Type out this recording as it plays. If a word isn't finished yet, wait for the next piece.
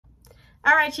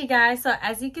All right, you guys, so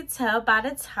as you can tell by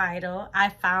the title, I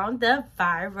found the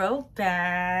viral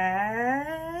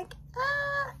bag.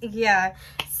 Yeah,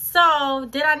 so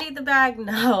did I need the bag?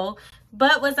 No.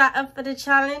 But was I up for the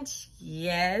challenge?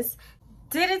 Yes.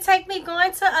 Did it take me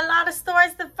going to a lot of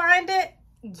stores to find it?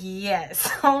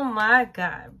 Yes. Oh my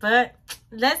God. But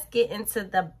let's get into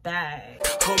the bag.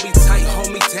 Hold me tight,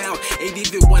 hold me down. Ain't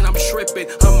even when I'm tripping.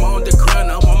 I'm on the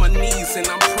ground, I'm on my knees and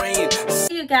I'm praying. Hey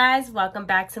you guys, welcome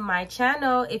back to my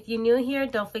channel. If you're new here,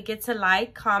 don't forget to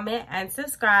like, comment, and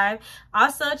subscribe.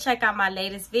 Also, check out my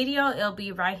latest video. It'll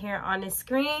be right here on the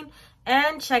screen.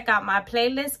 And check out my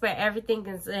playlist where everything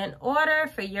is in order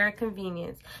for your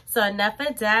convenience. So enough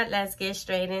of that, let's get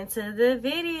straight into the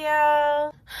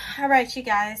video. All right, you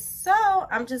guys, so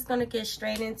I'm just gonna get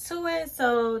straight into it.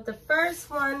 So the first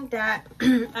one that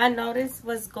I noticed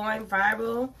was going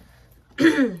viral,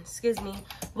 excuse me,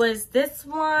 was this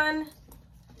one.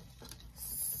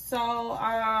 So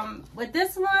with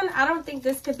this one, I don't think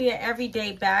this could be an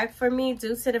everyday bag for me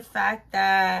due to the fact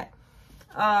that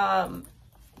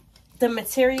the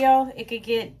material, it could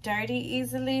get dirty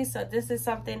easily. So this is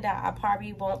something that I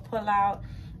probably won't pull out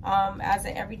as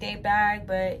an everyday bag.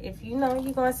 But if you know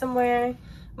you're going somewhere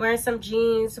wearing some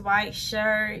jeans, white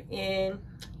shirt, and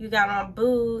you got on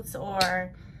boots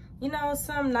or you know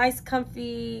some nice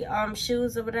comfy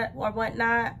shoes or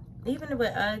whatnot, even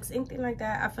with Uggs, anything like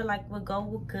that, I feel like would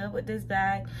go good with this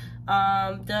bag.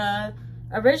 The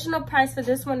original price for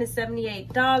this one is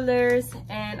 $78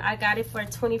 and I got it for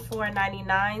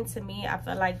 $24.99. To me, I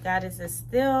feel like that is a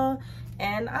steal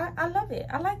and I love it.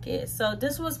 I like it. So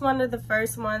this was one of the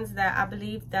first ones that I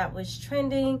believe that was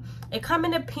trending. It come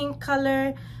in a pink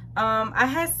color. I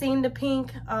had seen the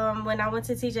pink when I went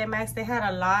to TJ Maxx. They had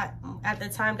a lot at the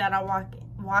time that I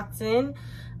walked in.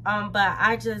 But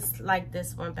I just like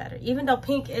this one better. Even though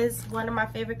pink is one of my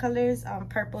favorite colors,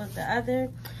 purple is the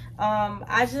other.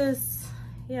 I just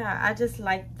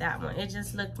like that one. It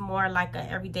just looked more like an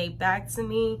everyday bag to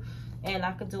me, and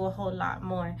I could do a whole lot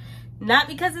more. Not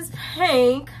because it's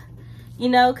pink, you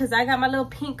know, because I got my little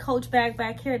pink Coach bag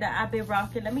back here that I've been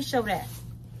rocking. Let me show that.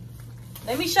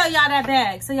 Let me show y'all that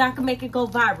bag so y'all can make it go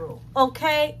viral.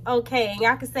 Okay? Okay. And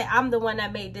y'all can say I'm the one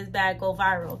that made this bag go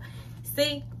viral.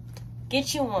 See?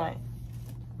 Get you one.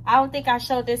 I don't think I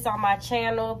showed this on my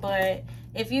channel, but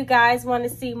if you guys want to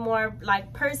see more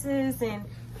like purses and,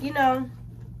 you know,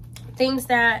 things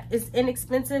that is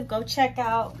inexpensive, go check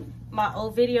out my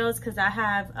old videos because I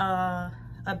have a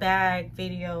bag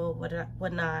video,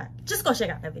 whatnot. Just go check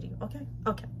out that video, okay?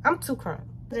 Okay, I'm too crying.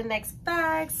 The next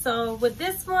bag. So with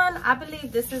this one, I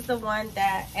believe this is the one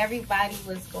that everybody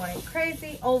was going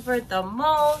crazy over the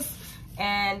most,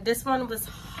 and this one was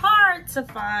hard to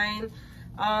find.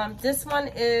 This one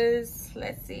is,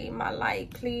 let's see, my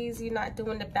light, please, you're not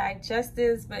doing the bag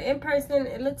justice, but in person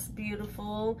it looks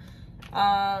beautiful.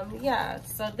 Yeah,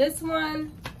 so this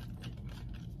one,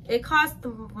 it cost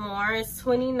more. It's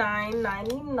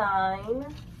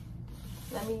 $29.99.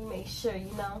 let me make sure, you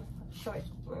know, short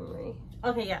memory.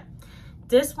 Okay, yeah,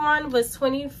 this one was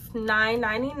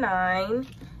 $29.99,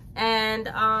 and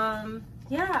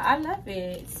yeah, I love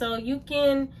it. So you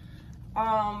can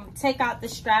take out the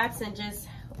straps and just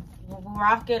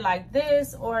rock it like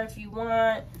this, or if you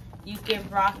want, you can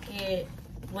rock it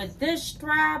with this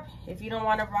strap. If you don't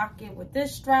want to rock it with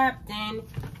this strap, then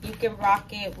you can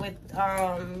rock it with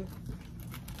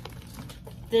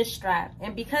this strap.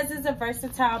 And because it's a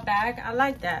versatile bag, I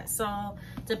like that. So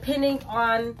depending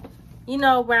on, you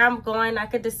know, where I'm going, I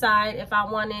could decide if I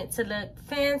want it to look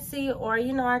fancy or,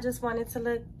 you know, I just want it to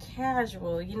look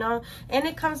casual, you know. And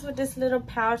it comes with this little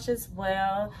pouch as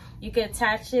well. You can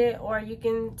attach it or you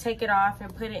can take it off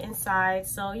and put it inside.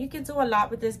 So you can do a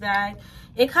lot with this bag.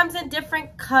 It comes in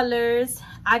different colors.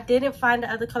 I didn't find the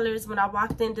other colors when I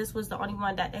walked in. This was the only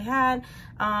one that they had.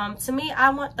 To me,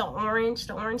 I want the orange.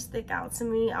 The orange stick out to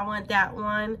me. I want that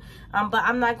one. But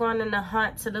I'm not going on a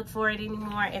hunt to look for it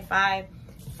anymore. If I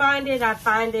find it, I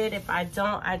find it. If I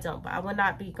don't, I don't. But I will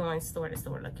not be going store to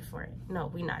store looking for it. No,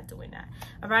 we're not doing that.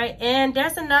 All right. And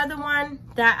there's another one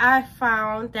that I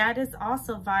found that is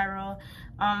also viral.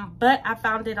 But I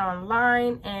found it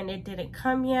online and it didn't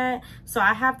come yet. So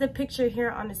I have the picture here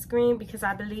on the screen because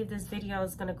I believe this video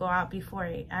is going to go out before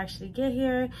it actually get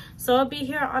here. So it'll be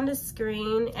here on the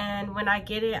screen, and when I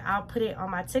get it, I'll put it on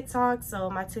my TikTok.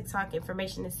 So my TikTok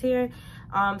information is here,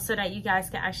 so that you guys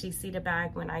can actually see the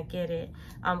bag when I get it,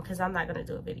 because I'm not going to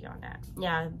do a video on that.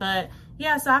 Yeah, but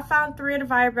yeah, so I found 3 of the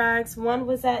viral bags. One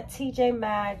was at TJ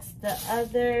Maxx, the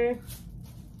other,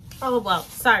 oh well,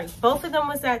 sorry, both of them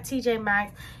was at TJ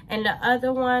Maxx, and the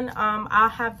other one, I'll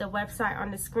have the website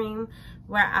on the screen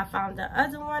where I found the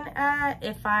other one at.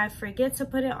 If I forget to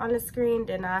put it on the screen,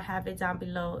 then I'll have it down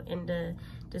below in the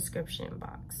description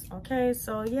box. Okay,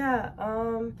 so yeah,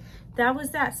 that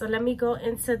was that. So let me go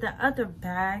into the other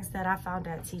bags that I found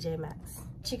at TJ Maxx.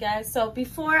 You guys, so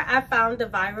before I found the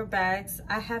viral bags,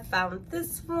 I have found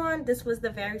this one. This was the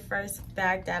very first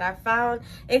bag that I found.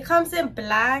 It comes in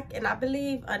black and I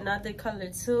believe another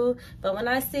color too, but when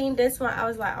I seen this one, I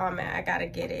was like, oh man, I gotta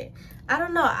get it. I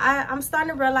don't know, I'm starting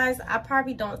to realize I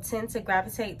probably don't tend to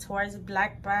gravitate towards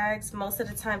black bags. Most of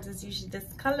the times it's usually this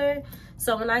color.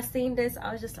 So when I seen this,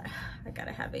 I was just like, I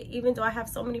gotta have it. Even though I have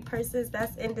so many purses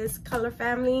that's in this color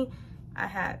family, I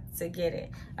had to get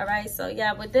it. All right, so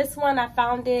yeah, with this one I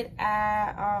found it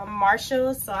at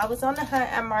Marshall's. So I was on the hunt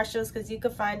at Marshall's because you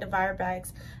could find the viral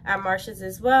bags at Marshall's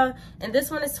as well. And this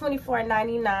one is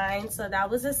 $24.99, so that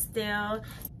was a steal.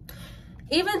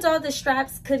 Even though the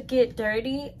straps could get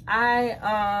dirty, I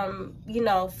you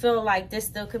know, feel like this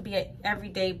still could be an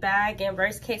everyday bag. In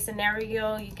worst case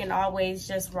scenario, you can always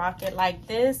just rock it like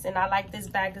this. And I like this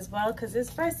bag as well because it's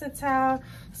versatile.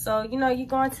 So, you know, you're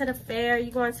going to the fair,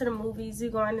 you're going to the movies,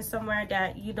 you're going to somewhere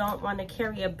that you don't want to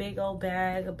carry a big old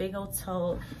bag, a big old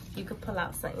tote. You could pull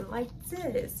out something like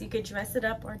this. You could dress it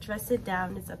up or dress it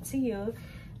down. It's up to you.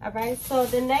 All right, so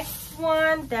the next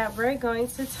one that we're going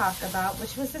to talk about,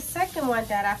 which was the second one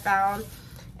that I found,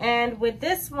 and with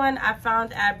this one I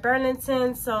found at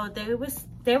Burlington. So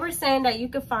they were saying that you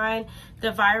could find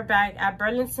the viral bag at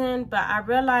Burlington, but I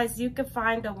realized you could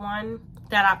find the one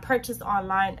that I purchased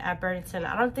online at Burlington.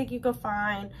 I don't think you could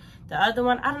find the other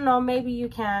one. I don't know, maybe you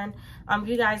can.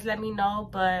 You guys let me know,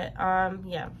 but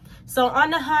yeah. So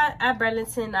on the hunt at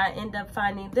Burlington, I end up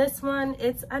finding this one.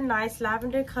 It's a nice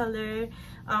lavender color.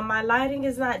 My lighting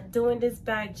is not doing this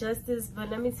bag justice, but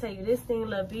let me tell you, this thing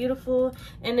look beautiful.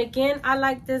 And again, I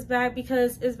like this bag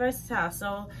because it's versatile.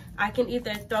 So I can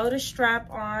either throw the strap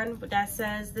on that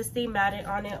says the Steve Madden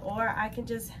on it, or I can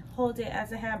just hold it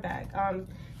as a handbag.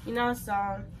 You know,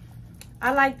 so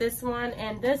I like this one.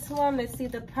 And this one, let's see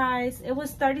the price. It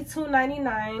was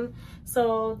 $32.99.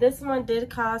 So this one did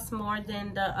cost more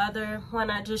than the other one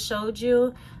I just showed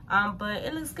you. But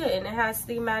it looks good, and it has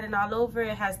Steve Madden all over.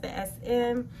 It has the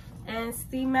SM, and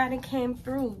Steve Madden came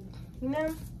through, you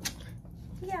know?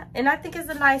 Yeah, and I think it's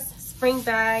a nice spring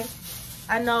bag.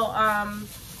 I know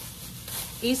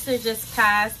Easter just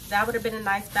passed. That would have been a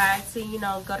nice bag to, you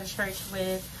know, go to church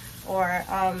with, or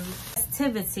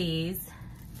activities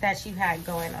that you had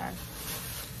going on.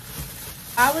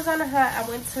 I was on a hunt. I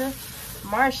went to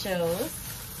Marshall's,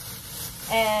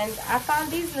 and I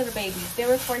found these little babies. They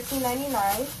were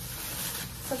 $14.99.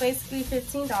 So basically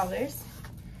 $15.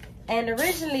 And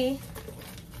originally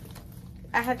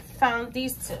I had found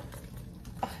these two.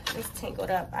 Oh, it's tangled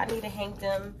up. I need to hang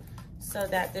them so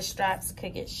that the straps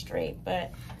could get straight.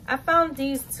 But I found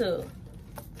these two,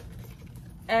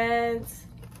 and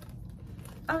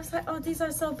I was like, oh, these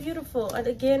are so beautiful. And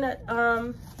again,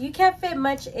 you can't fit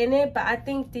much in it, but I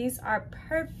think these are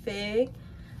perfect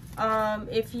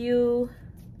if you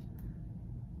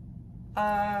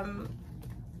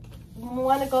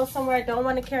want to go somewhere, don't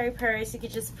want to carry a purse. You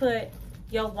could just put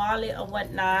your wallet or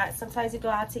whatnot. Sometimes you go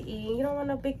out to eat and you don't want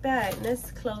no big bag. Let's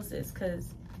close this because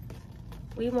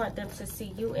we want them to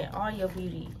see you in all your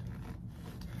beauty.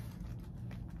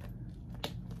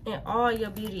 In all your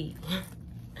beauty.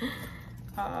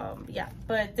 Yeah,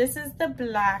 but this is the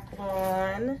black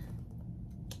one.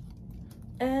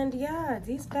 And yeah,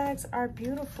 these bags are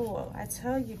beautiful. I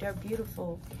tell you, they're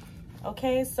beautiful.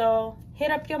 Okay, so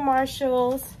hit up your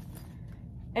Marshalls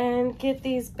and get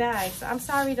these bags. I'm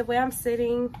sorry, the way I'm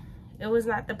sitting, it was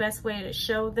not the best way to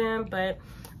show them, but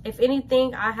if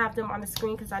anything, I have them on the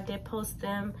screen because I did post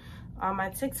them on my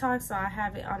TikTok, so I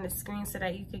have it on the screen so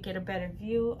that you could get a better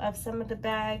view of some of the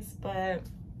bags. But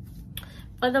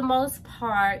for the most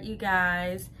part, you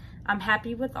guys, I'm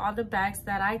happy with all the bags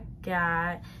that I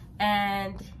got.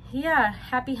 And yeah,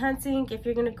 happy hunting. If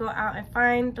you're gonna go out and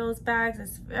find those bags,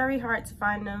 it's very hard to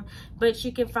find them, but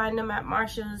you can find them at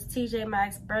Marshall's, TJ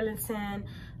Maxx, Burlington.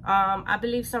 I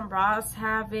believe some Ross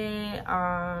have it.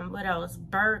 What else?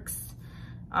 Burke's,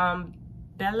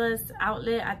 Bella's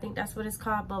Outlet, I think that's what it's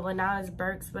called, but now it's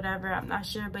Burke's, whatever, I'm not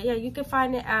sure. But yeah, you can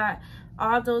find it at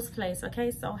all those places. Okay,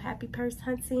 so happy purse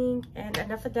hunting, and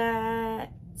enough of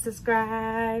that.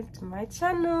 Subscribe to my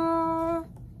channel.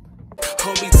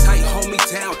 Hold me tight, hold me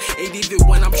down. Ain't even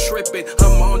when I'm tripping.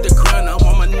 I'm on the ground, I'm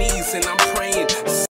on my knees and I'm praying.